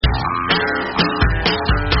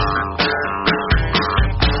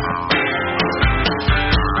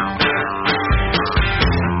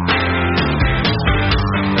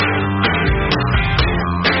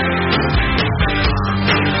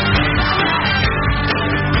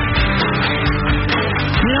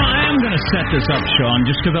set this up, Sean,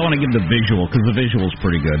 just because I want to give the visual, because the visual's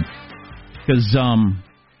pretty good. Because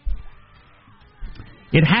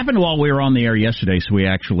it happened while we were on the air yesterday, so we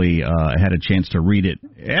actually had a chance to read it.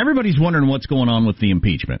 Everybody's wondering what's going on with the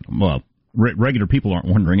impeachment. Well, regular people aren't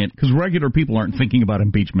wondering it, because regular people aren't thinking about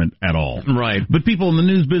impeachment at all. Right. But people in the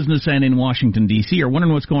news business and in Washington, D.C. are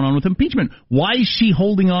wondering what's going on with impeachment. Why is she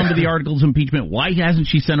holding on to the articles of impeachment? Why hasn't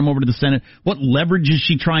she sent them over to the Senate? What leverage is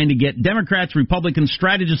she trying to get? Democrats, Republicans,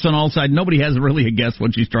 strategists on all sides. Nobody has really a guess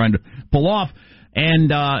what she's trying to pull off.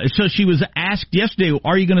 And so she was asked yesterday,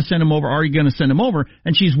 are you going to send him over? Are you going to send him over?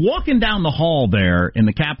 And she's walking down the hall there in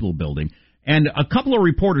the Capitol building, and a couple of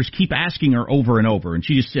reporters keep asking her over and over, and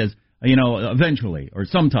she just says, eventually, or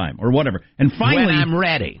sometime, or whatever. And finally, when I'm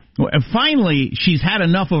ready. And finally, she's had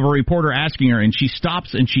enough of a reporter asking her, and she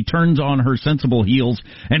stops and she turns on her sensible heels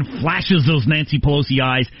and flashes those Nancy Pelosi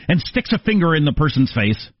eyes and sticks a finger in the person's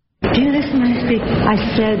face. Do you listen when I speak?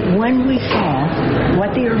 I said when we saw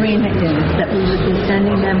what the arena is, that we would be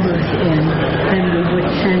sending members in, then we would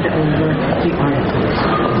send over the articles.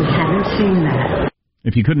 We haven't seen that.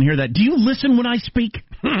 If you couldn't hear that, do you listen when I speak?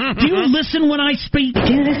 Do you listen when I speak?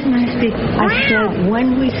 Do you listen when I speak? I said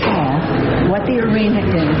when we saw what the arena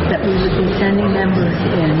is, that we would be sending members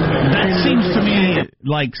in. That seems to me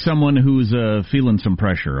like someone who's feeling some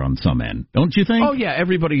pressure on some end, don't you think? Oh, yeah,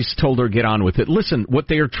 everybody's told her get on with it. Listen, what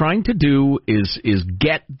they are trying to do is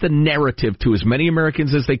get the narrative to as many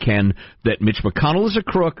Americans as they can that Mitch McConnell is a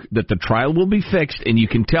crook, that the trial will be fixed, and you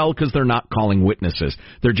can tell because they're not calling witnesses.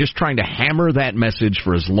 They're just trying to hammer that message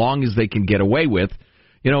for as long as they can get away with,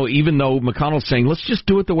 even though McConnell's saying, let's just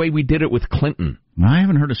do it the way we did it with Clinton. I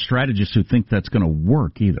haven't heard of strategists who think that's going to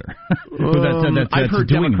work either. I've heard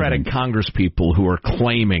Democratic Congress people who are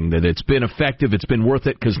claiming that it's been effective, it's been worth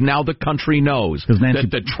it, because now the country knows that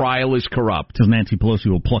the trial is corrupt. Because Nancy Pelosi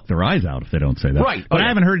will pluck their eyes out if they don't say that. Right. But I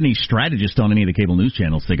haven't heard any strategists on any of the cable news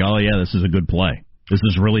channels think, oh, yeah, this is a good play. This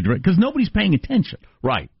is really direct. Because nobody's paying attention.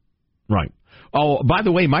 Right. Oh, by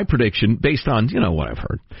the way, my prediction, based on, what I've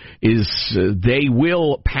heard, is they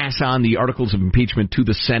will pass on the articles of impeachment to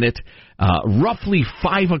the Senate roughly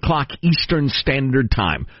 5 o'clock Eastern Standard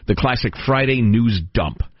Time, the classic Friday news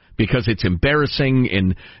dump, because it's embarrassing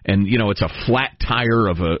and it's a flat tire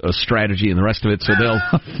of a strategy and the rest of it. So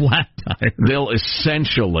flat tire. They'll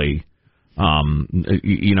essentially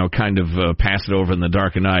kind of pass it over in the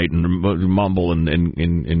dark of night and mumble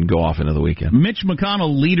and go off into the weekend. Mitch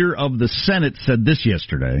McConnell, leader of the Senate, said this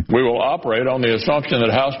yesterday. We will operate on the assumption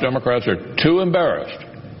that House Democrats are too embarrassed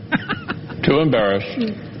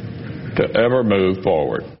to ever move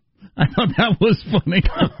forward. I thought that was funny.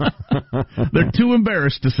 They're too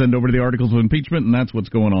embarrassed to send over the articles of impeachment, and that's what's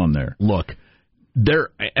going on there. Look,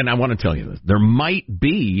 and I want to tell you this, there might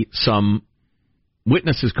be some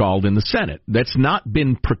witnesses called in the Senate. That's not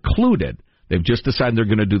been precluded. They've just decided they're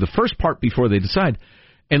going to do the first part before they decide.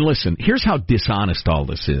 And listen, here's how dishonest all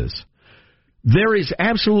this is. There is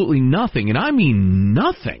absolutely nothing, and I mean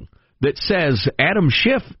nothing, that says Adam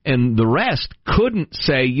Schiff and the rest couldn't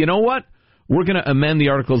say, you know what, we're going to amend the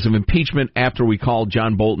articles of impeachment after we call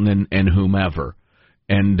John Bolton and whomever.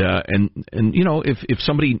 And if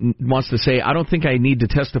somebody wants to say, I don't think I need to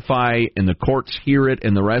testify, and the courts hear it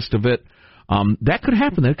and the rest of it, that could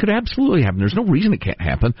happen. That could absolutely happen. There's no reason it can't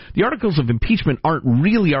happen. The articles of impeachment aren't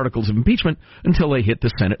really articles of impeachment until they hit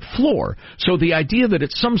the Senate floor. So the idea that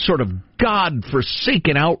it's some sort of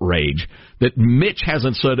God-forsaken outrage that Mitch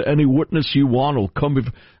hasn't said any witness you want will come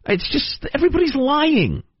before, it's just everybody's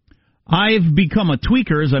lying. I've become a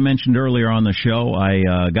tweaker, as I mentioned earlier on the show.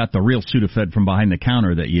 I got the real Sudafed from behind the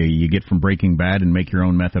counter that you get from Breaking Bad and make your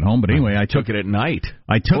own meth at home. But anyway, I took it at night.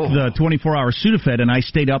 I took the 24-hour Sudafed, and I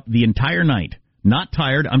stayed up the entire night. Not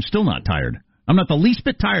tired. I'm still not tired. I'm not the least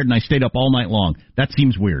bit tired, and I stayed up all night long. That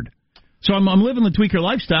seems weird. So I'm living the tweaker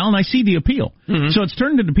lifestyle, and I see the appeal. Mm-hmm. So it's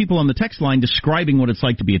turned into people on the text line describing what it's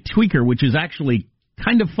like to be a tweaker, which is actually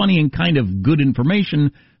kind of funny and kind of good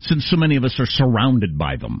information, since so many of us are surrounded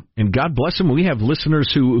by them. And God bless them, we have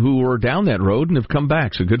listeners who are down that road and have come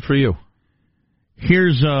back, so good for you.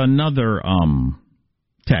 Here's another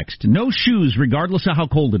text. No shoes, regardless of how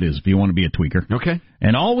cold it is, if you want to be a tweaker. Okay.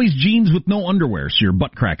 And always jeans with no underwear, so your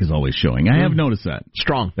butt crack is always showing. I have noticed that.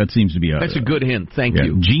 Strong. That seems to be That's a good hint. Thank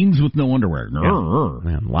you. Jeans with no underwear. Yeah.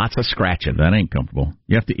 Man, lots of scratching. That ain't comfortable.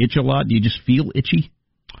 You have to itch a lot? Do you just feel itchy?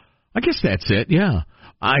 I guess that's it, yeah.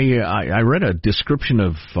 I read a description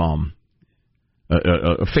of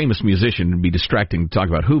a famous musician. It'd be distracting to talk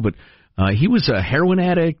about who, but he was a heroin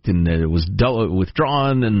addict and was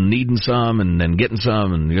withdrawn and needing some and then getting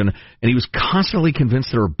some, and he was constantly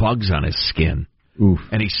convinced there were bugs on his skin. Oof.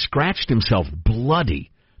 And he scratched himself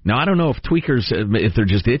bloody Now, I don't know if tweakers, if they're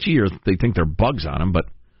just itchy or if they think they're bugs on them, but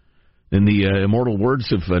in the immortal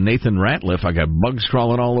words of Nathan Ratliff, I got bugs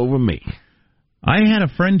crawling all over me. I had a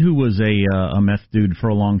friend who was a meth dude for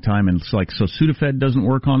a long time, and it's like, so Sudafed doesn't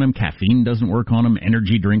work on him, caffeine doesn't work on him,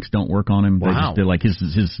 energy drinks don't work on him. Wow. They're like, his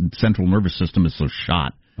central nervous system is so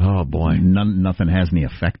shot. Oh, boy. Nothing has any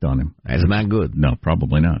effect on him. That's not good. No,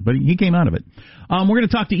 probably not. But he came out of it. We're going to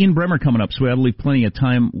talk to Ian Bremmer coming up, so we have to leave plenty of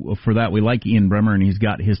time for that. We like Ian Bremmer, and he's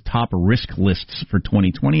got his top risk lists for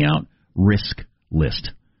 2020 out. Risk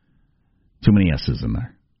list. Too many S's in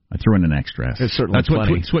there. I threw in an extra S. It's certainly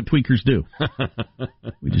That's what tweakers do.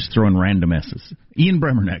 We just throw in random S's. Ian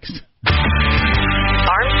Bremmer next. Armstrong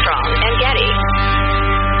and Getty.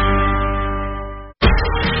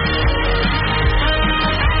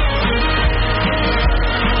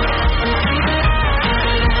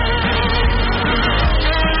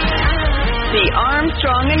 The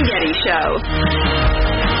Armstrong and Getty Show.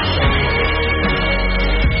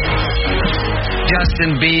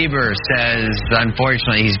 Justin Bieber says,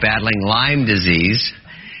 unfortunately, he's battling Lyme disease.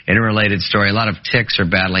 In a related story, a lot of ticks are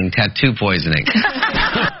battling tattoo poisoning.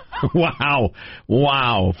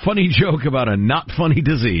 Wow. Funny joke about a not funny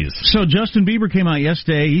disease. So Justin Bieber came out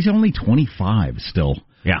yesterday. He's only 25 still.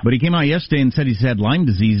 Yeah. But he came out yesterday and said he's had Lyme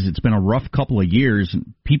disease. It's been a rough couple of years.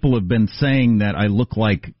 People have been saying that I look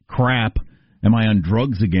like crap. Am I on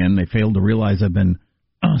drugs again? They failed to realize I've been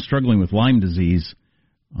struggling with Lyme disease.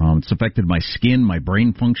 It's affected my skin, my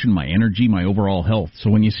brain function, my energy, my overall health. So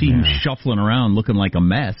when you see him shuffling around looking like a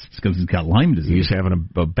mess, it's because he's got Lyme disease. He's having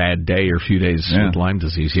a bad day or a few days with Lyme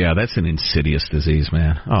disease. Yeah, that's an insidious disease,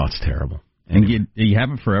 man. Oh, it's terrible. And you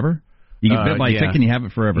have it forever? You get bit by a tick and you have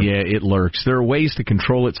it forever? Yeah, it lurks. There are ways to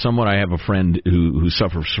control it somewhat. I have a friend who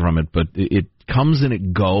suffers from it, but it comes and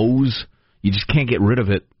it goes. You just can't get rid of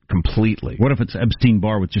it completely. What if it's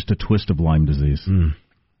Epstein-Barr with just a twist of Lyme disease?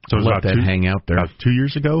 So let that hang out there. About 2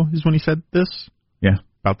 years ago is when he said this? Yeah.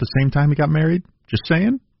 About the same time he got married? Just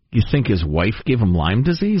saying? You think his wife gave him Lyme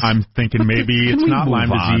disease? I'm thinking maybe it's not Lyme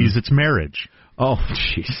disease, it's marriage. Oh,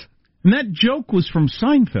 jeez. And that joke was from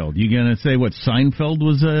Seinfeld. You going to say what Seinfeld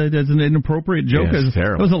was as an inappropriate joke? Yeah, it's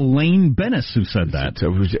terrible. It was Elaine Bennis who said that.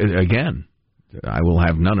 So again, I will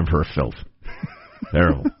have none of her filth.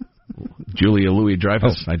 Terrible. Julia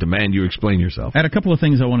Louis-Dreyfus, I demand you explain yourself. I had a couple of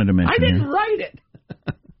things I wanted to mention. I didn't here. write it.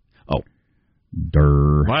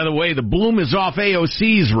 Durr. By the way, the bloom is off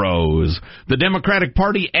AOC's rose. The Democratic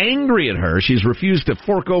Party angry at her. She's refused to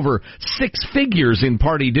fork over 6 figures in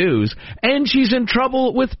party dues. And she's in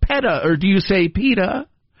trouble with PETA, or do you say PETA?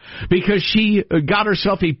 Because she got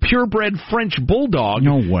herself a purebred French bulldog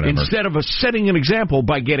instead of setting an example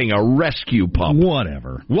by getting a rescue pup.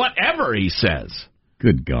 Whatever, he says.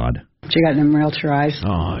 Good God. She got them realtor eyes.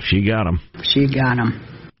 Oh, she got him. She got them.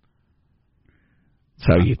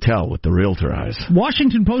 That's how you tell with the realtor eyes.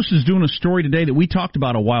 Washington Post is doing a story today that we talked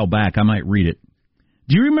about a while back. I might read it.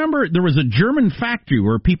 Do you remember there was a German factory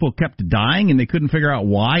where people kept dying and they couldn't figure out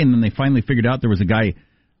why, and then they finally figured out there was a guy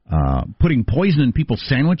putting poison in people's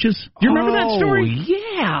sandwiches? Do you remember that story?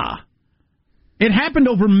 Yeah. It happened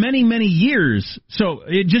over many, many years. So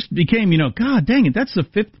it just became, God dang it, that's the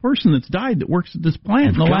 5th person that's died that works at this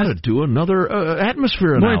plant. We've got to do another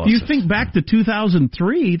atmosphere analysis. Well, if you think back to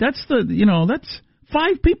 2003, that's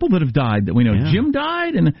 5 people that have died that we know. Yeah. Jim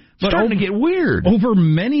died, and starting to get weird. Over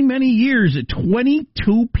many, many years,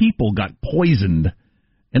 22 people got poisoned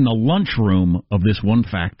in the lunchroom of this one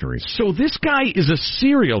factory. So this guy is a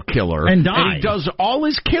serial killer, and died. And he does all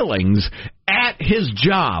his killings at his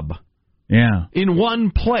job. Yeah, in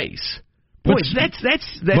one place. Boy,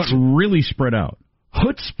 that's really spread out.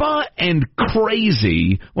 Chutzpah and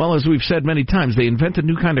crazy. Well, as we've said many times, they invent a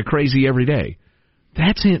new kind of crazy every day.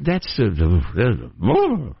 That's it.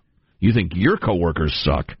 You think your coworkers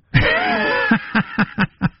suck.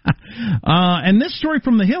 And this story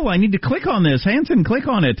from The Hill, I need to click on this. Hanson, click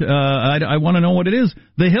on it. I want to know what it is.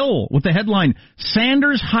 The Hill, with the headline,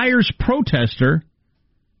 Sanders hires protester.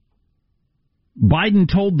 Biden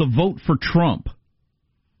told the vote for Trump.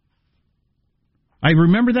 I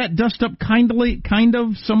remember that dust up kind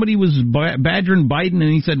of. Somebody was badgering Biden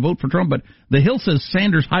and he said vote for Trump, but The Hill says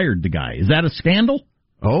Sanders hired the guy. Is that a scandal?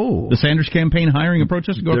 Oh. The Sanders campaign hiring a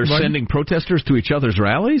protester? They're sending protesters to each other's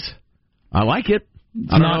rallies? I like it.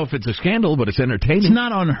 I don't know if it's a scandal, but it's entertaining. It's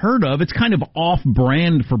not unheard of. It's kind of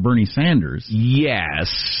off-brand for Bernie Sanders. Yes,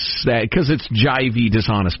 because it's jivey,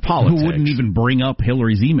 dishonest politics. Who wouldn't even bring up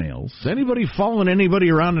Hillary's emails? Is anybody following anybody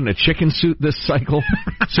around in a chicken suit this cycle?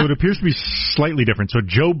 So it appears to be slightly different. So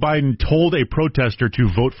Joe Biden told a protester to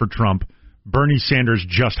vote for Trump. Bernie Sanders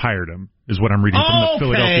just hired him, is what I'm reading from the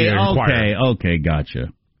Philadelphia Inquirer. Okay,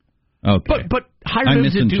 gotcha. Okay. But hire them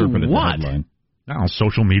to do what?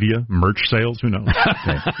 Social media, merch sales, who knows?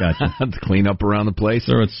 Okay, gotcha. To clean up around the place.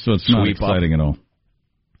 So it's not exciting at all.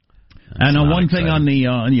 And one thing on the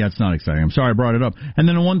it's not exciting. I'm sorry I brought it up. And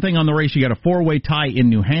then one thing on the race, you got a 4-way tie in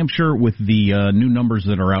New Hampshire with the new numbers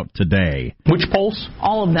that are out today. Which polls?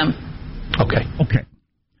 All of them. Okay.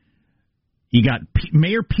 You got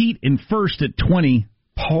Mayor Pete in first at 20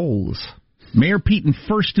 polls. Mayor Pete in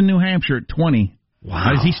first in New Hampshire at 20.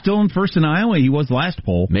 Wow. Is he still in first in Iowa? He was last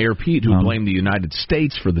poll. Mayor Pete, who blamed the United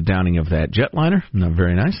States for the downing of that jetliner. Not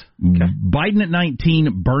very nice. Okay. Biden at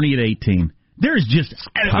 19, Bernie at 18. There's just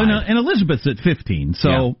and Elizabeth's at 15.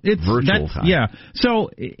 So it's virtual time. Yeah.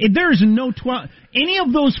 So there's no any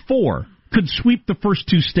of those four could sweep the first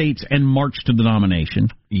two states and march to the nomination.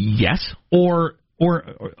 Yes. Or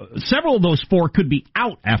several of those four could be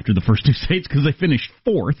out after the first two states because they finished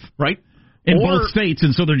fourth, right, in both states,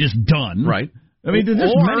 and so they're just done, right. I mean, there's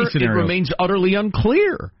many scenarios. It remains utterly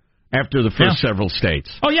unclear after the first several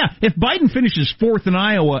states. Oh yeah, if Biden finishes fourth in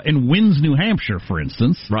Iowa and wins New Hampshire, for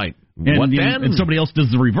instance, right, and somebody else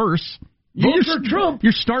does the reverse, vote for Trump.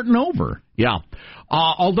 You're starting over. Yeah.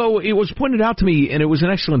 Although it was pointed out to me, and it was an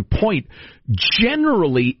excellent point,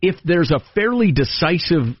 generally, if there's a fairly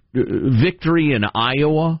decisive victory in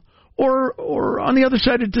Iowa, or on the other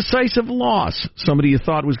side, a decisive loss, somebody you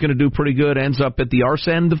thought was going to do pretty good ends up at the arse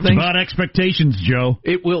end of things. It's about expectations, Joe.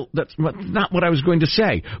 It will. That's not what I was going to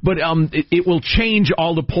say, but it will change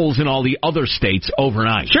all the polls in all the other states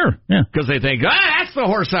overnight. Sure, yeah, because they think, that's the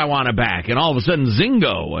horse I want to back, and all of a sudden,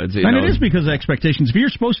 zingo! It is because of expectations. If you're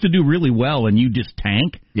supposed to do really well and you just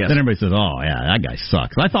tank, then everybody says, "Oh yeah, that guy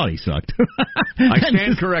sucks." I thought he sucked. I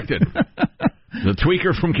stand corrected. The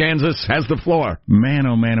tweaker from Kansas has the floor. Man,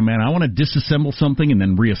 oh man, oh man. I want to disassemble something and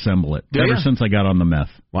then reassemble it. Ever since I got on the meth.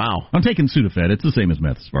 Wow. I'm taking Sudafed. It's the same as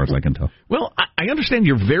meth as far as I can tell. Well, I understand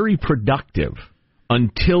you're very productive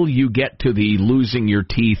until you get to the losing your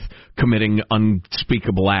teeth, committing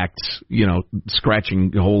unspeakable acts,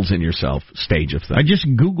 scratching holes in yourself stage of things. I just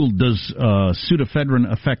Googled, does pseudoephedrine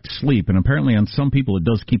affect sleep? And apparently on some people it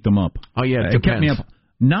does keep them up. Oh, yeah, it kept me up.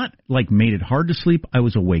 Not like made it hard to sleep. I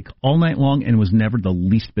was awake all night long and was never the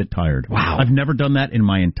least bit tired. Wow. I've never done that in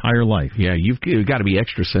my entire life. Yeah, you've got to be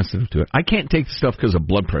extra sensitive to it. I can't take the stuff because of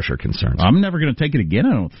blood pressure concerns. I'm never going to take it again,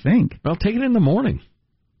 I don't think. Well, take it in the morning.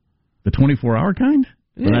 The 24-hour kind?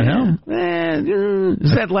 Will that help?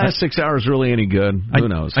 Is that last 6 hours really any good? Who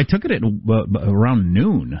knows? I took it at around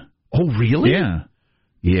noon. Oh, really? Yeah.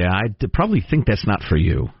 Yeah, I probably think that's not for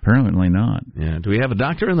you. Apparently not. Yeah. Do we have a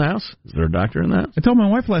doctor in the house? Is there a doctor in the house? I told my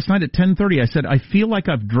wife last night at 10:30. I said I feel like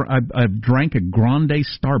I've drank a grande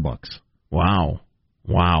Starbucks. Wow.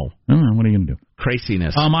 I don't know. What are you going to do?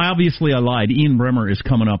 Craziness. I lied. Ian Bremmer is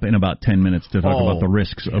coming up in about 10 minutes to talk about the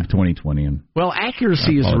risks of 2020. Well,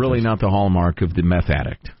 accuracy is really not the hallmark of the meth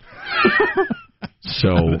addict. So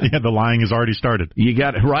the lying has already started. You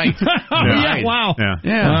got it right. Yeah, wow.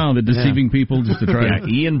 Yeah. Wow, the deceiving people just to try.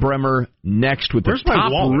 Ian Bremmer next with the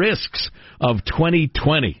top risks of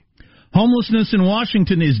 2020. Homelessness in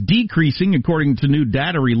Washington is decreasing, according to new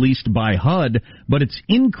data released by HUD, but it's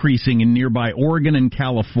increasing in nearby Oregon and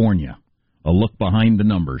California. A look behind the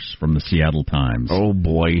numbers from the Seattle Times. Oh,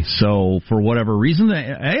 boy. So, for whatever reason,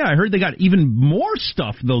 I heard they got even more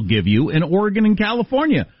stuff they'll give you in Oregon and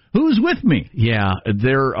California. Who's with me? Yeah,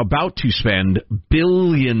 they're about to spend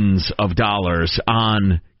billions of dollars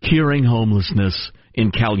on curing homelessness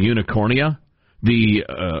in Cal Unicornia. The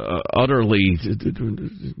utterly,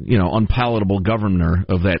 unpalatable governor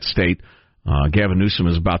of that state, Gavin Newsom,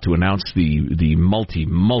 is about to announce the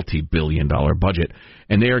multi-billion-dollar budget,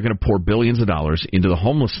 and they are going to pour billions of dollars into the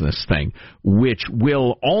homelessness thing, which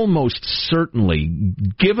will almost certainly,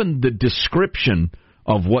 given the description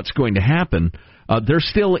of what's going to happen, they're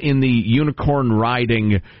still in the unicorn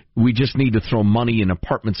riding, we just need to throw money in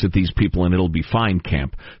apartments at these people and it'll be fine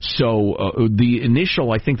camp. So the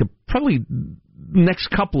initial, I think, probably next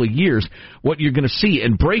couple of years, what you're going to see,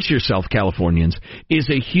 and brace yourself, Californians, is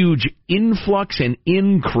a huge influx and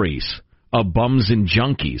increase of bums and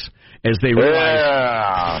junkies as they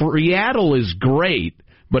realize Seattle is great,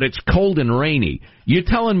 but it's cold and rainy. You're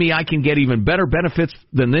telling me I can get even better benefits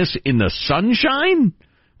than this in the sunshine?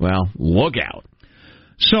 Well, look out.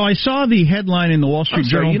 So I saw the headline in the Wall Street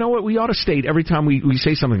Journal. You know what? We ought to state every time we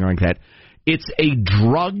say something like that, it's a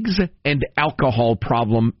drugs and alcohol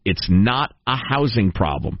problem. It's not a housing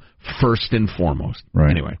problem, first and foremost.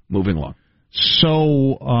 Right. Anyway, moving along.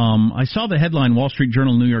 So I saw the headline, Wall Street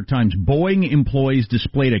Journal, New York Times, Boeing employees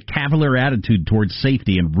displayed a cavalier attitude towards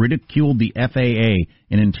safety and ridiculed the FAA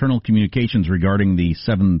in internal communications regarding the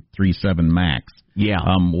 737 MAX. Yeah.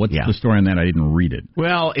 What's the story on that? I didn't read it.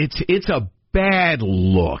 Well, it's a bad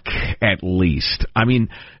look, at least. I mean,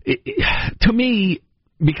 to me,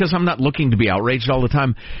 because I'm not looking to be outraged all the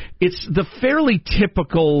time, it's the fairly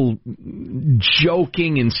typical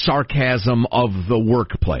joking and sarcasm of the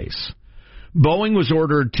workplace. Boeing was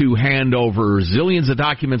ordered to hand over zillions of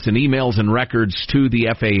documents and emails and records to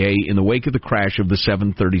the FAA in the wake of the crash of the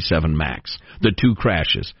 737 MAX, the two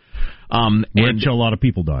crashes. Which a lot of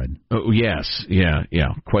people died. Oh, yes, yeah,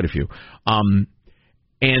 quite a few.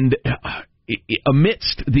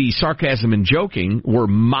 Amidst the sarcasm and joking, were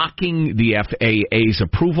mocking the FAA's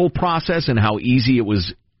approval process and how easy it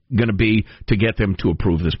was going to be to get them to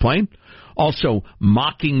approve this plane. Also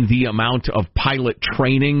mocking the amount of pilot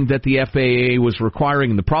training that the FAA was requiring.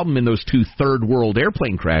 And the problem in those two third-world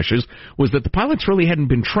airplane crashes was that the pilots really hadn't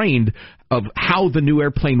been trained of how the new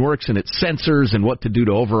airplane works and its sensors and what to do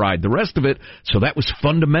to override the rest of it. So that was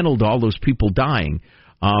fundamental to all those people dying.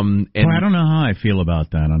 Well, I don't know how I feel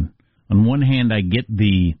about that. On one hand, I get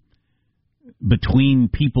the between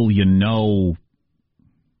people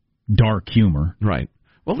dark humor. Right.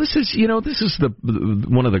 Well, this is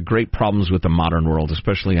one of the great problems with the modern world,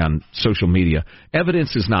 especially on social media.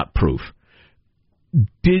 Evidence is not proof.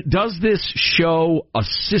 Does this show a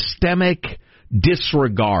systemic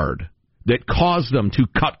disregard that caused them to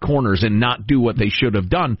cut corners and not do what they should have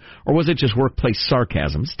done, or was it just workplace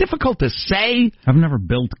sarcasm? It's difficult to say. I've never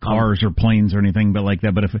built cars or planes or anything like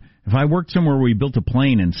that, but if I worked somewhere where we built a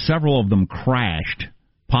plane and several of them crashed,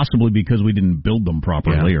 possibly because we didn't build them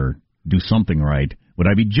properly or do something right, would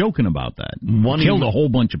I be joking about that? Killed a whole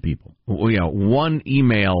bunch of people. Well, yeah, one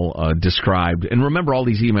email described, and remember all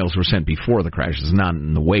these emails were sent before the crashes, not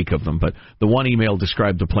in the wake of them, but the one email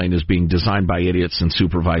described the plane as being designed by idiots and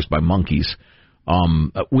supervised by monkeys,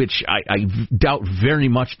 which I doubt very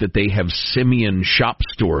much that they have simian shop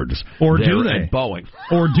stewards at Boeing.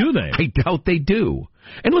 Or do they? I doubt they do.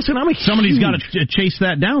 And listen, somebody's got to chase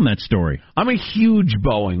that down, that story. I'm a huge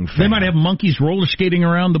Boeing fan. They might have monkeys roller skating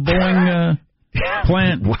around the Boeing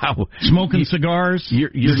plant. Wow. Smoking cigars,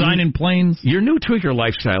 designing planes. Your new tweaker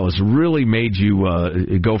lifestyle has really made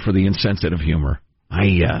you go for the insensitive humor.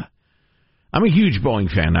 I'm a huge Boeing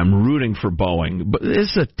fan. I'm rooting for Boeing, but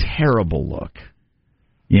it's a terrible look.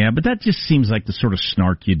 Yeah, but that just seems like the sort of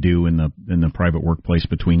snark you do in the private workplace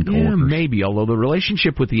between coworkers. Yeah, maybe, although the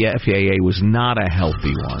relationship with the FAA was not a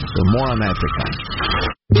healthy one. So more on that to come.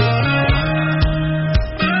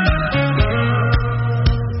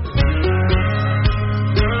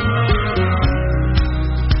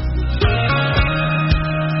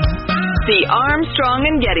 The Armstrong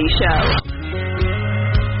and Getty Show.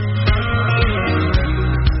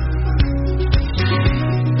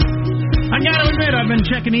 I gotta admit, I've been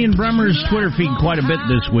checking Ian Bremmer's Twitter feed quite a bit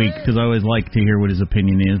this week because I always like to hear what his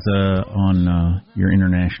opinion is on your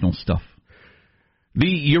international stuff. The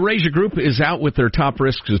Eurasia Group is out with their top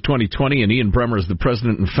risks of 2020, and Ian Bremmer is the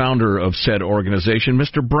president and founder of said organization.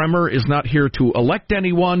 Mr. Bremmer is not here to elect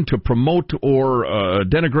anyone, to promote or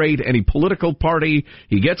denigrate any political party.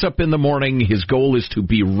 He gets up in the morning. His goal is to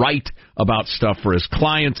be right about stuff for his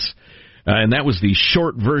clients. And that was the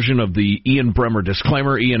short version of the Ian Bremmer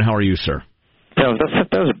disclaimer. Ian, how are you, sir? That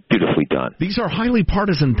was beautifully done. These are highly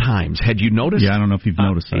partisan times. Had you noticed? Yeah, I don't know if you've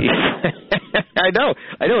noticed that. I know.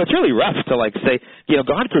 It's really rough to say,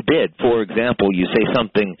 God forbid, for example, you say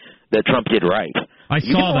something that Trump did right. I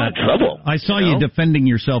saw that. Trouble, I saw you defending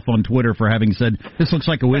yourself on Twitter for having said, this looks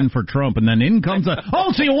like a win for Trump, and then in comes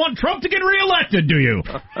so you want Trump to get reelected, do you?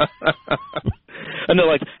 And they're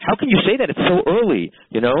like, how can you say that? It's so early,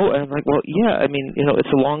 And I'm like, well, yeah,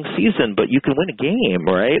 it's a long season, but you can win a game,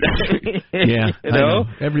 right? Yeah, I know.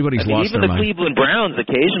 Everybody's lost even their the mind. Cleveland Browns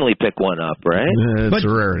occasionally pick one up, right? It's a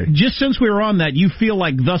rarity. Just since we were on that, you feel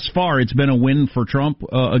like thus far it's been a win for Trump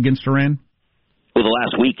against Iran? Well, the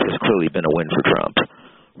last week has clearly been a win for Trump.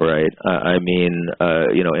 Right. In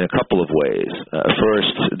a couple of ways.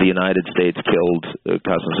 First, the United States killed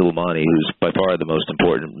Qasem Soleimani, who's by far the most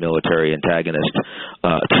important military antagonist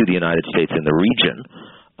to the United States in the region.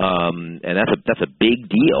 And that's a big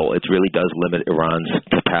deal. It really does limit Iran's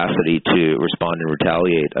capacity to respond and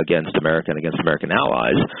retaliate against America and against American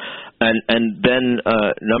allies. And then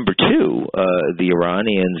number two, the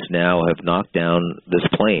Iranians now have knocked down this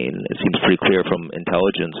plane. It seems pretty clear from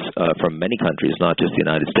intelligence from many countries, not just the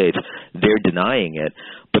United States. They're denying it,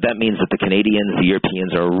 But that means that the Canadians, the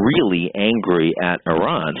Europeans are really angry at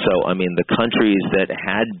Iran. So, I mean, the countries that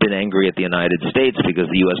had been angry at the United States because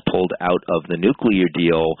the U.S. pulled out of the nuclear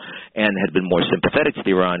deal and had been more sympathetic to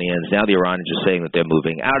the Iranians, now the Iranians are saying that they're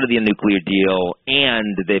moving out of the nuclear deal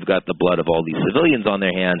and they've got the blood of all these civilians on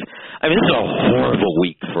their hands. I mean, this is a horrible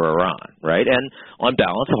week for Iran, right? And on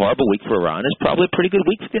balance, a horrible week for Iran is probably a pretty good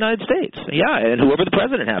week for the United States. Yeah, and whoever the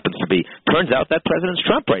president happens to be. Turns out that president's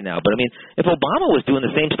Trump right now. But, I mean, if Obama was doing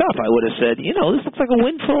the same stuff, I would have said, this looks like a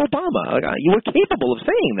win for Obama. Like, you were capable of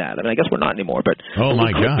saying that. I mean, I guess we're not anymore, but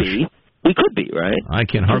my gosh. We could be, right? I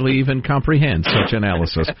can hardly even comprehend such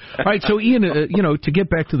analysis. All right, so Ian, to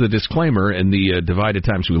get back to the disclaimer and the divided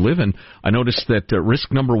times we live in, I noticed that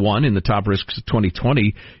risk number one in the top risks of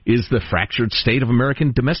 2020 is the fractured state of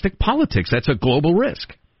American domestic politics. That's a global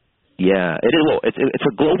risk. Yeah, it is. Well, it's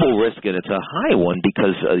a global risk, and it's a high one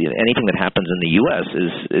because anything that happens in the U.S.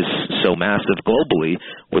 is so massive globally.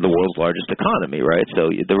 We're the world's largest economy, right? So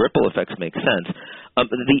the ripple effects make sense.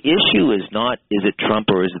 The issue is not is it Trump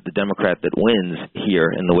or is it the Democrat that wins here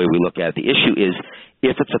in the way we look at it. The issue is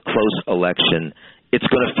if it's a close election, it's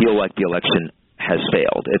going to feel like the election has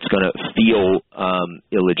failed. It's going to feel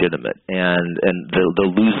illegitimate, and the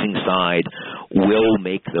losing side will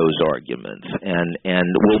make those arguments and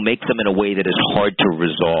will make them in a way that is hard to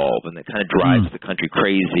resolve, and that kind of drives the country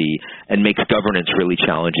crazy and makes governance really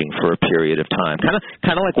challenging for a period of time.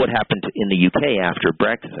 Kind of like what happened in the UK after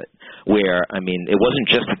Brexit, where it wasn't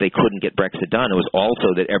just that they couldn't get Brexit done; it was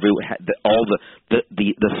also that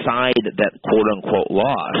the side that quote unquote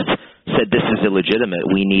lost said this is illegitimate,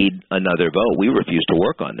 we need another vote. We refuse to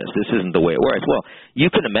work on this. This isn't the way it works. Well, you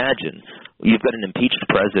can imagine you've got an impeached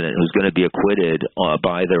president who's going to be acquitted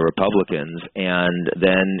by the Republicans, and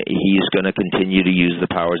then he's going to continue to use the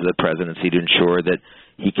powers of the presidency to ensure that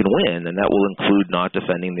he can win, and that will include not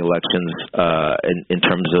defending the elections in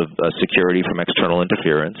terms of security from external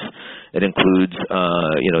interference. It includes,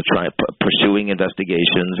 pursuing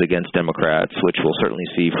investigations against Democrats, which we'll certainly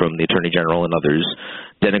see from the Attorney General and others,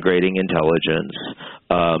 denigrating intelligence,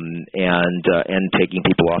 and taking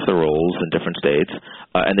people off the rolls in different states.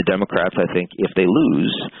 And the Democrats, I think, if they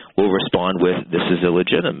lose, will respond with, this is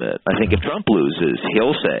illegitimate. I think if Trump loses,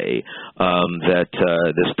 he'll say that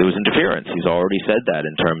there was interference. He's already said that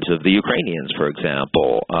in terms of the Ukrainians, for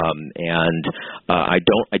example. I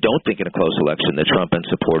don't think in a close election that Trump and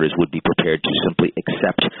supporters would be prepared to simply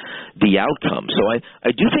accept the outcome. So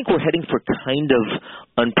I do think we're heading for kind of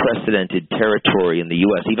unprecedented territory in the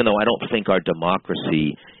U.S., even though I don't think our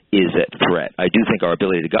democracy is at threat. I do think our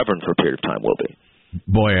ability to govern for a period of time will be.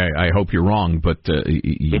 Boy, I hope you're wrong, but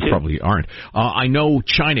you probably aren't. I know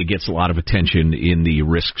China gets a lot of attention in the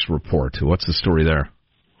risks report. What's the story there?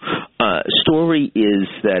 Story is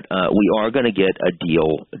that we are going to get a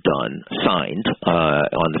deal signed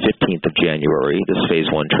on the 15th of January, this Phase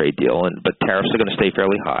 1 trade deal, but tariffs are going to stay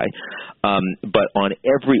fairly high. But on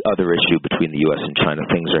every other issue between the U.S. and China,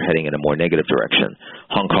 things are heading in a more negative direction.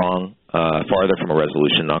 Hong Kong, farther from a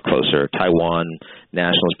resolution, not closer. Taiwan,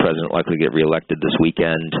 nationalist president likely to get reelected this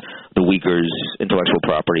weekend. The Uyghurs, intellectual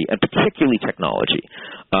property, and particularly technology.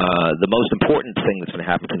 The most important thing that's going to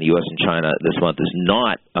happen between the U.S. and China this month is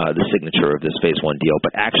not the signature of this Phase 1 deal,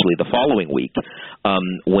 but actually the following week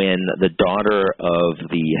when the daughter of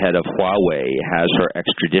the head of Huawei has her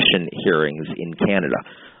extradition hearings in Canada.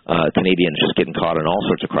 Canadians just getting caught in all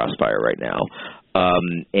sorts of crossfire right now.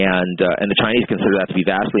 And the Chinese consider that to be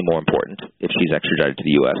vastly more important if she's extradited to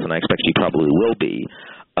the U.S., and I expect she probably will be.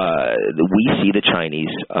 We see the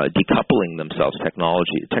Chinese decoupling themselves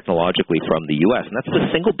technologically from the U.S., and that's the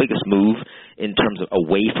single biggest move in terms of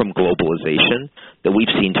away from globalization that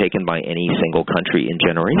we've seen taken by any single country in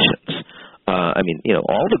generations.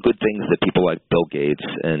 All the good things that people like Bill Gates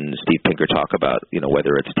and Steve Pinker talk about,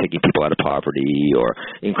 whether it's taking people out of poverty or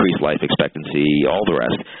increased life expectancy, all the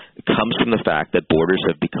rest, comes from the fact that borders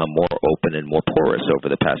have become more open and more porous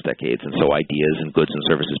over the past decades. And so ideas and goods and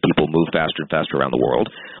services, people move faster and faster around the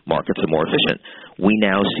world. Markets are more efficient. We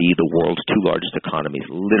now see the world's two largest economies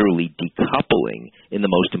literally decoupling in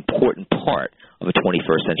the most important part of a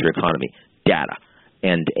 21st century economy, data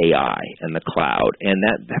and AI and the cloud, and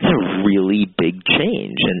that's a really big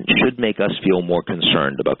change and should make us feel more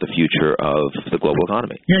concerned about the future of the global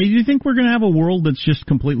economy. Yeah, do you think we're going to have a world that's just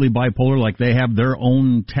completely bipolar, like they have their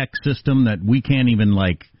own tech system that we can't even,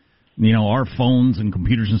 our phones and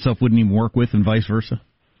computers and stuff wouldn't even work with, and vice versa?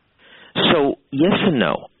 So, yes and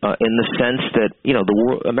no, in the sense that,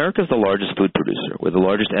 America's the largest food producer. We're the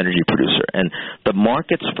largest energy producer, and the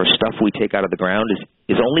markets for stuff we take out of the ground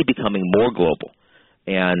is only becoming more global.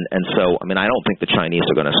 And so, I mean, I don't think the Chinese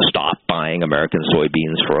are going to stop buying American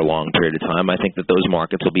soybeans for a long period of time. I think that those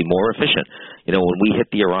markets will be more efficient. You know, when we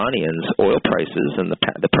hit the Iranians, oil prices and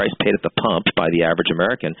the price paid at the pump by the average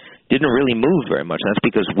American didn't really move very much. That's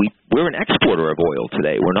because we're an exporter of oil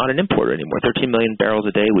today. We're not an importer anymore. 13 million barrels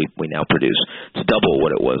a day we now produce. It's double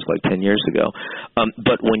what it was like 10 years ago.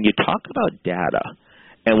 But when you talk about data,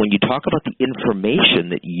 and when you talk about the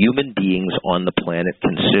information that human beings on the planet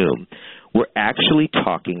consume, we're actually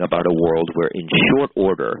talking about a world where in short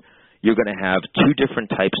order you're going to have two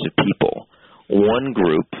different types of people. One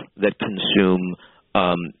group that consume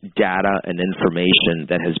data and information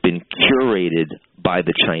that has been curated by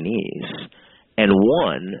the Chinese, and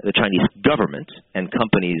one, the Chinese government and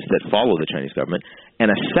companies that follow the Chinese government,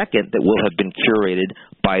 and a second that will have been curated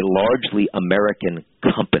by largely American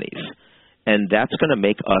companies. And that's going to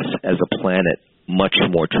make us as a planet much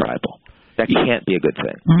more tribal. That can't be a good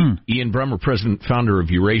thing. Ian Bremmer, president, founder of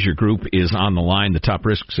Eurasia Group, is on the line. The top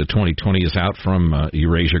risks of 2020 is out from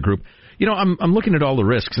Eurasia Group. You know, I'm looking at all the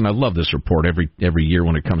risks, and I love this report every year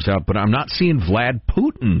when it comes out, but I'm not seeing Vlad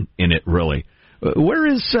Putin in it, really. Where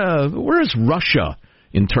is Russia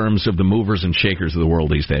in terms of the movers and shakers of the world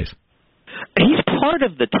these days? He's part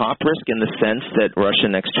of the top risk in the sense that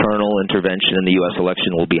Russian external intervention in the U.S.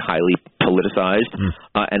 election will be highly politicized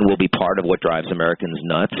and will be part of what drives Americans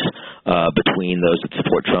nuts between those that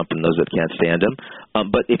support Trump and those that can't stand him.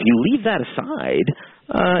 But if you leave that aside,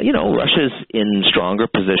 Russia's in stronger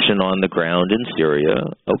position on the ground in Syria,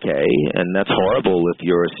 okay, and that's horrible if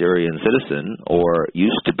you're a Syrian citizen or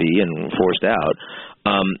used to be and forced out.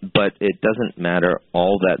 But it doesn't matter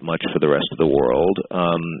all that much for the rest of the world.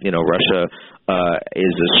 Russia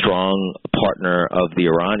is a strong partner of the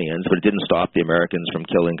Iranians, but it didn't stop the Americans from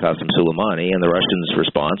killing Qasem Soleimani, and the Russians'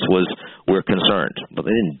 response was, we're concerned. But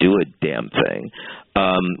they didn't do a damn thing.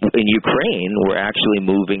 In Ukraine, we're actually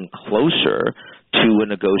moving closer to a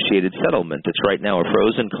negotiated settlement. It's right now a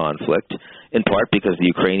frozen conflict, in part because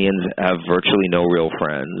the Ukrainians have virtually no real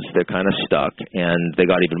friends. They're kind of stuck, and they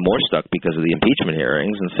got even more stuck because of the impeachment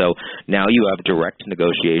hearings. And so now you have direct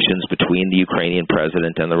negotiations between the Ukrainian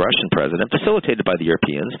president and the Russian president, facilitated by the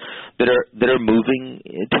Europeans, that are moving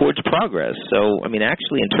towards progress. So, I mean,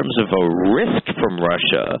 actually, in terms of a risk from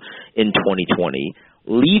Russia in 2020,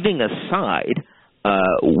 leaving aside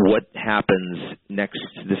what happens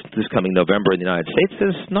this coming November in the United States,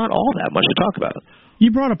 there's not all that much to talk about.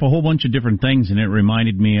 You brought up a whole bunch of different things, and it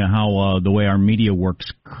reminded me of how the way our media works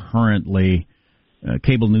currently,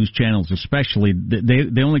 cable news channels especially,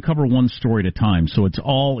 they only cover one story at a time. So it's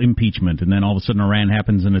all impeachment, and then all of a sudden Iran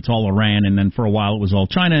happens, and it's all Iran, and then for a while it was all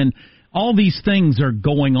China, and all these things are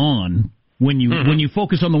going on. When you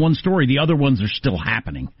focus on the one story, the other ones are still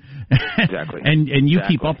happening. Exactly. and you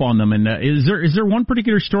keep up on them. And is there one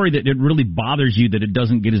particular story that it really bothers you that it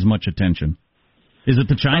doesn't get as much attention? Is it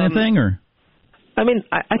the China thing, or? I mean,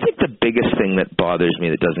 I think the biggest thing that bothers me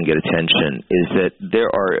that doesn't get attention is that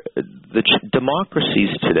democracies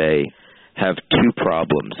today have two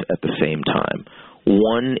problems at the same time.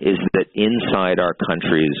 One is that inside our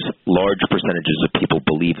countries, large percentages of people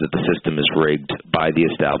believe that the system is rigged by the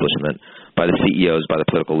establishment, by the CEOs, by the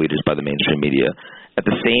political leaders, by the mainstream media. At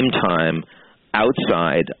the same time,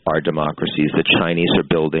 outside our democracies, the Chinese are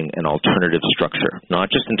building an alternative structure,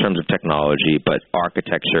 not just in terms of technology, but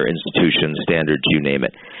architecture, institutions, standards, you name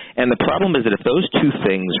it. And the problem is that if those two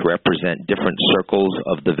things represent different circles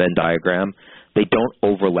of the Venn diagram, they don't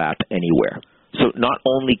overlap anywhere. So not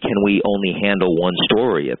only can we only handle one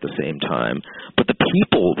story at the same time, but the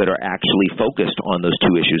people that are actually focused on those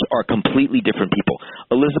two issues are completely different people.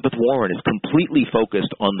 Elizabeth Warren is completely focused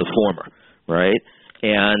on the former, right?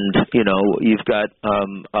 And, you've got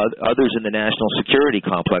others in the national security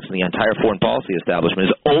complex, and the entire foreign policy establishment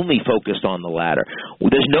is only focused on the latter.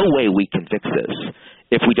 There's no way we can fix this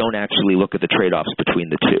if we don't actually look at the trade-offs between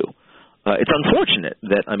the two. It's unfortunate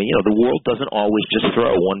that, the world doesn't always just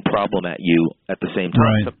throw one problem at you at the same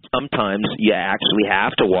time. Right. Sometimes you actually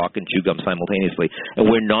have to walk and chew gum simultaneously, and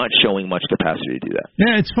we're not showing much capacity to do that.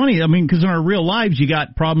 Yeah, it's funny. Because in our real lives, you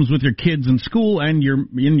got problems with your kids in school and your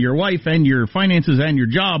wife and your finances and your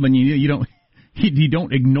job, and you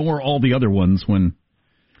don't ignore all the other ones when.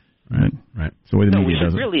 Right. It's the way the media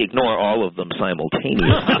does it. We should really ignore all of them simultaneously.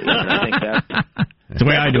 And I think that's the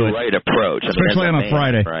way I do it. The right approach. Especially on a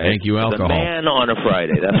Friday. Right? Thank you, alcohol. The man on a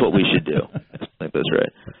Friday. That's what we should do. I think that's right.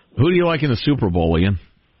 Who do you like in the Super Bowl, Ian?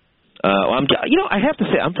 I have to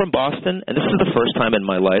say, I'm from Boston, and this is the first time in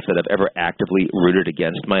my life that I've ever actively rooted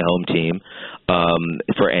against my home team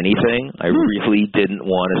for anything. I really didn't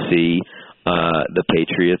want to see the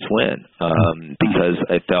Patriots win because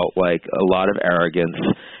I felt like a lot of arrogance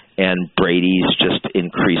and Brady's just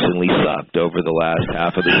increasingly sucked over the last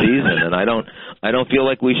half of the season, and I don't feel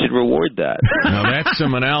like we should reward that. Now that's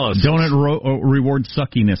some analysis. Don't it reward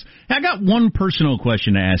suckiness? I got one personal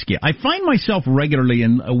question to ask you. I find myself regularly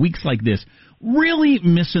in weeks like this really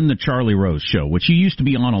missing the Charlie Rose show, which you used to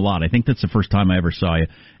be on a lot. I think that's the first time I ever saw you.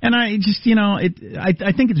 And I just, I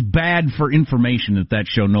think it's bad for information that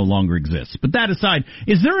show no longer exists. But that aside,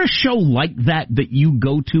 is there a show like that you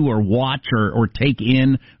go to or watch or take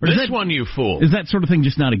in? Or this one, you fool. Does that sort of thing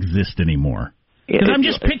just not exist anymore? Because I'm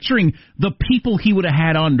just picturing the people he would have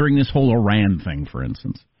had on during this whole Iran thing, for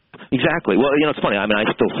instance. Exactly. Well, it's funny. I mean, I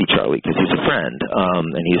still see Charlie because he's a friend,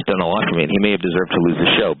 and he's done a lot for me. And he may have deserved to lose the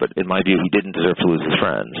show, but in my view, he didn't deserve to lose his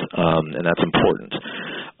friends, and that's important.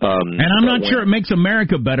 And I'm not sure it makes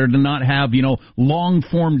America better to not have,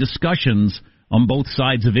 long-form discussions on both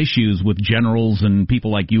sides of issues with generals and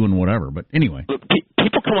people like you and whatever. But anyway. Look,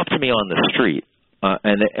 people come up to me on the street.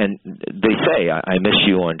 And they say, I miss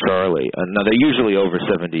you on Charlie. Now, they're usually over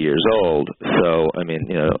 70 years old, so, I mean,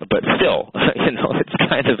 but still,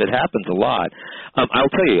 it's it happens a lot.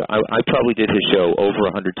 I'll tell you, I probably did his show over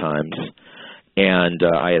 100 times, and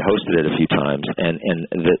I had hosted it a few times, and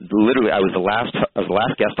literally, I was the last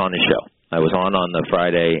guest on his show. I was on the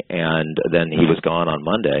Friday, and then he was gone on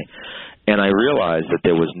Monday, and I realized that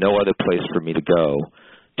there was no other place for me to go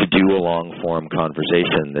to do a long-form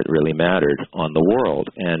conversation that really mattered on the world.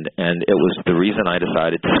 And it was the reason I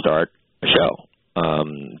decided to start a show,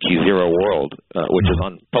 G-Zero World, which is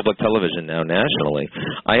on public television now nationally.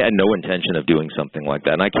 I had no intention of doing something like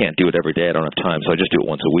that, and I can't do it every day. I don't have time, so I just do it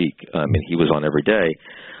once a week. I mean, he was on every day.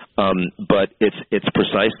 But it's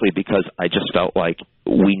precisely because I just felt like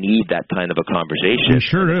we need that kind of a conversation. You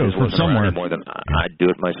sure do, from somewhere. More than I'd do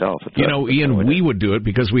it myself. Ian, we would do it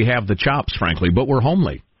because we have the chops, frankly, but we're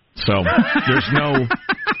homely. So there's no...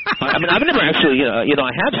 I mean, I've never actually, I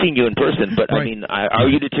have seen you in person, but right. I mean,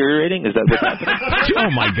 are you deteriorating? Is that what's happening?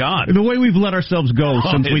 Oh, my God. The way we've let ourselves go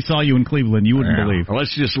since we saw you in Cleveland, you wouldn't believe. Well,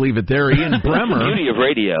 let's just leave it there. Ian Bremmer. The beauty of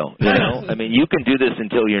radio, I mean, you can do this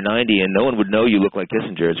until you're 90, and no one would know you look like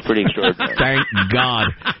Kissinger. It's pretty extraordinary. Thank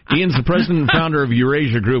God. Ian's the president and founder of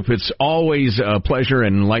Eurasia Group. It's always a pleasure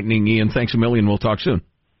and enlightening, Ian. Thanks a million. We'll talk soon.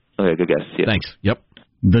 Okay, good guess. Yeah. Thanks. Yep.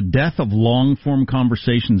 The death of long-form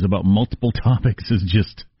conversations about multiple topics is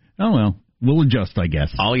just, oh, well, we'll adjust, I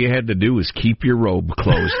guess. All you had to do was keep your robe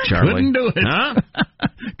closed, Charlie. Couldn't do it. Huh?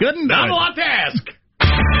 Couldn't do it. Not a lot to ask.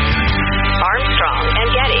 Armstrong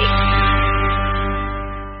and Getty.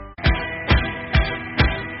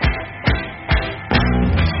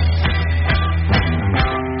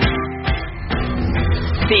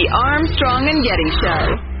 The Armstrong and Getty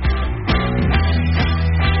Show.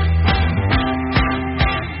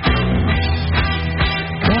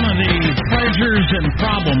 Pleasures and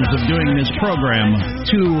problems of doing this program.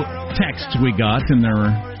 2 texts we got, and there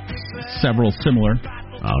were several similar.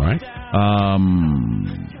 All right.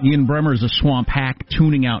 Ian Bremmer is a swamp hack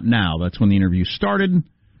tuning out now. That's when the interview started.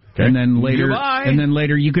 Okay. And then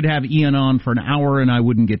later, you could have Ian on for an hour, and I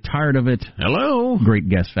wouldn't get tired of it. Hello. Great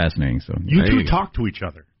guest, fascinating. So you two talk to each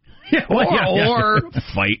other. Yeah, or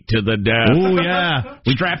fight to the death. Oh yeah.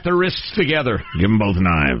 We strap their wrists together. Give them both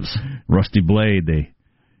knives. Rusty blade. They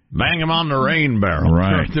bang him on the rain barrel,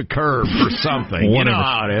 right? The curve or something. You know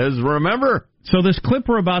how it is. Remember? So this clip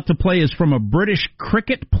we're about to play is from a British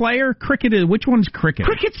cricket player. Which one's cricket?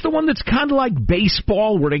 Cricket's the one that's kind of like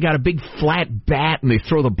baseball, where they got a big flat bat and they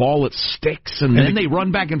throw the ball at sticks, and then they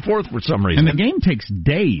run back and forth for some reason. And the game takes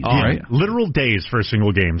days, right? Literal days for a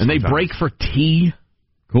single game. And sometimes they break for tea.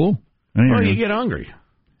 Cool. Or you get hungry.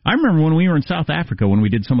 I remember when we were in South Africa, when we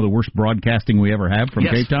did some of the worst broadcasting we ever had from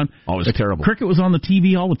Cape Town. Oh, it was terrible. Cricket was on the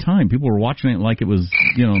TV all the time. People were watching it like it was,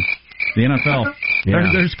 the NFL.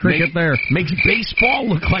 Yeah. There's cricket there. Makes baseball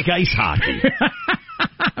look like ice hockey.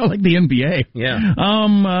 Like the NBA. Yeah.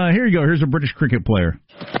 Here you go. Here's a British cricket player.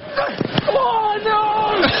 Oh,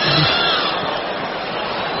 no!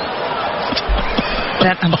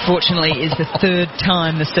 That, unfortunately, is the 3rd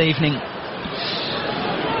time this evening.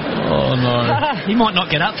 Oh, no. He might not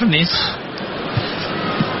get up from this.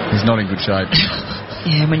 He's not in good shape.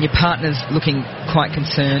 Yeah, when your partner's looking quite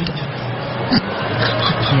concerned.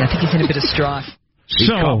 Yeah, I think he's in a bit of strife. He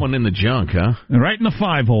caught one in the junk, huh? Right in the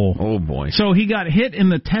 5-hole. Oh, boy. So he got hit in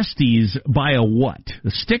the testes by a what?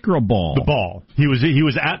 A stick or a ball? The ball. He was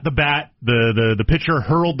at the bat. The pitcher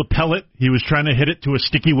hurled the pellet. He was trying to hit it to a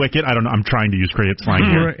sticky wicket. I don't know. I'm trying to use cricket slang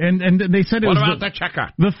here. And they said it was the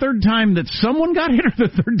checker? The 3rd time that someone got hit, or the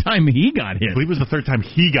 3rd time he got hit? I believe it was the 3rd time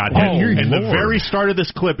he got hit. And the very start of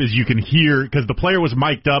this clip is you can hear, because the player was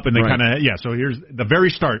mic'd up, and they kind of, so here's the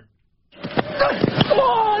very start.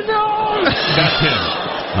 Oh, no! That's him.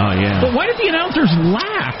 Oh, yeah. But why did the announcers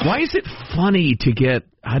laugh? Why is it funny to get...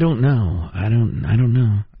 I don't know. I don't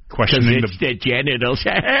know. Questioning the genitals.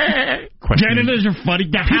 Genitals are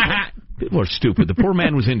funny. People are stupid. The poor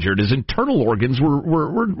man was injured. His internal organs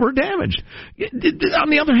were damaged. On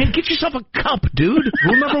the other hand, get yourself a cup, dude.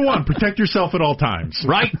 Rule number 1, protect yourself at all times.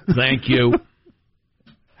 Right. Thank you.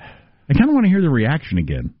 I kind of want to hear the reaction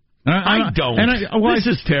again. I don't. This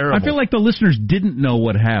is terrible. I feel like the listeners didn't know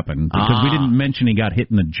what happened because we didn't mention he got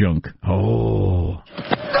hit in the junk. Oh.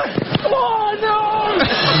 Oh, no!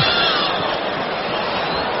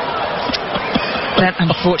 That,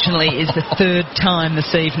 unfortunately, is the third time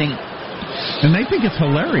this evening. And they think it's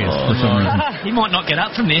hilarious for some reason. He might not get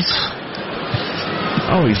up from this.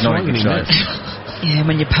 Oh, he's not in good shape. Yeah,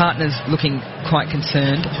 when your partner's looking quite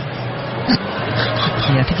concerned.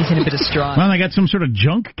 Yeah, I think he's in a bit of strife. Well, they got some sort of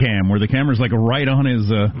junk cam where the camera's like right on his...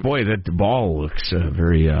 Boy, that ball looks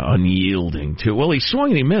very unyielding, too. Well, he swung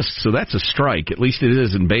and he missed, so that's a strike. At least it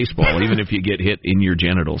is in baseball, even if you get hit in your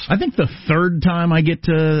genitals. I think the third time I get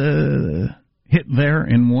to hit there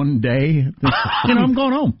in one day, I'm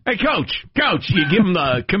going home. Hey, Coach, you give him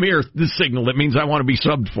the come here this signal. That means I want to be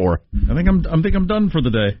subbed for. I think I'm done for the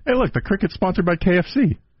day. Hey, look, the cricket's sponsored by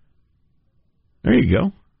KFC. There you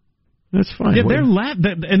go. That's fine. Yeah,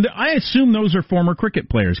 and I assume those are former cricket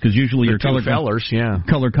players because usually your color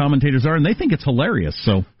commentators are, and they think it's hilarious.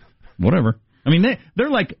 So, whatever. I mean, they're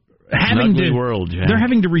like having they're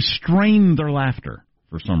having to restrain their laughter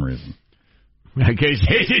for some reason. Because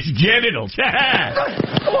his genitals.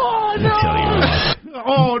 Oh no! I tell you what.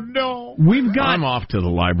 Oh no! I'm off to the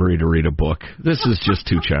library to read a book. This is just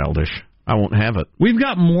too childish. I won't have it. We've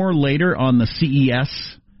got more later on the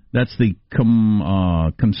CES. That's the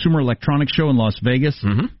Consumer Electronics Show in Las Vegas.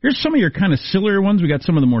 Mm-hmm. Here's some of your kind of sillier ones. We got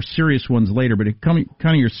some of the more serious ones later, but kind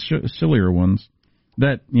of your sillier ones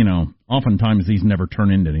that, oftentimes these never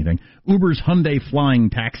turn into anything. Uber's Hyundai Flying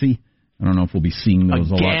Taxi. I don't know if we'll be seeing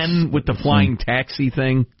those again with the flying taxi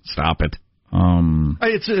thing. Stop it.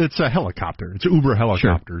 It's a helicopter. It's Uber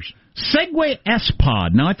helicopters. Sure. Segway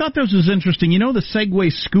S-Pod. Now, I thought this was interesting. You know the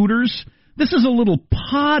Segway scooters? This is a little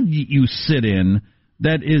pod you sit in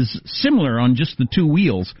that is similar on just the two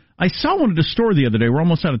wheels. I saw one at a store the other day. We're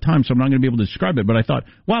almost out of time, so I'm not going to be able to describe it, but I thought,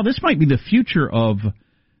 wow, this might be the future of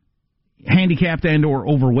handicapped and or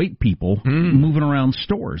overweight people moving around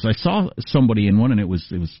stores. I saw somebody in one, and it was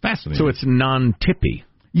fascinating. So it's non-tippy.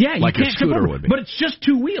 Yeah, like you a can't scooter would be. But it's just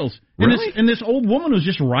two wheels. Really? And this old woman was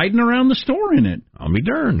just riding around the store in it. I'll be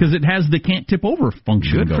darned. Because it has the can't tip over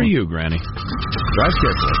function. Good for you, Granny. Drive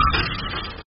carefully.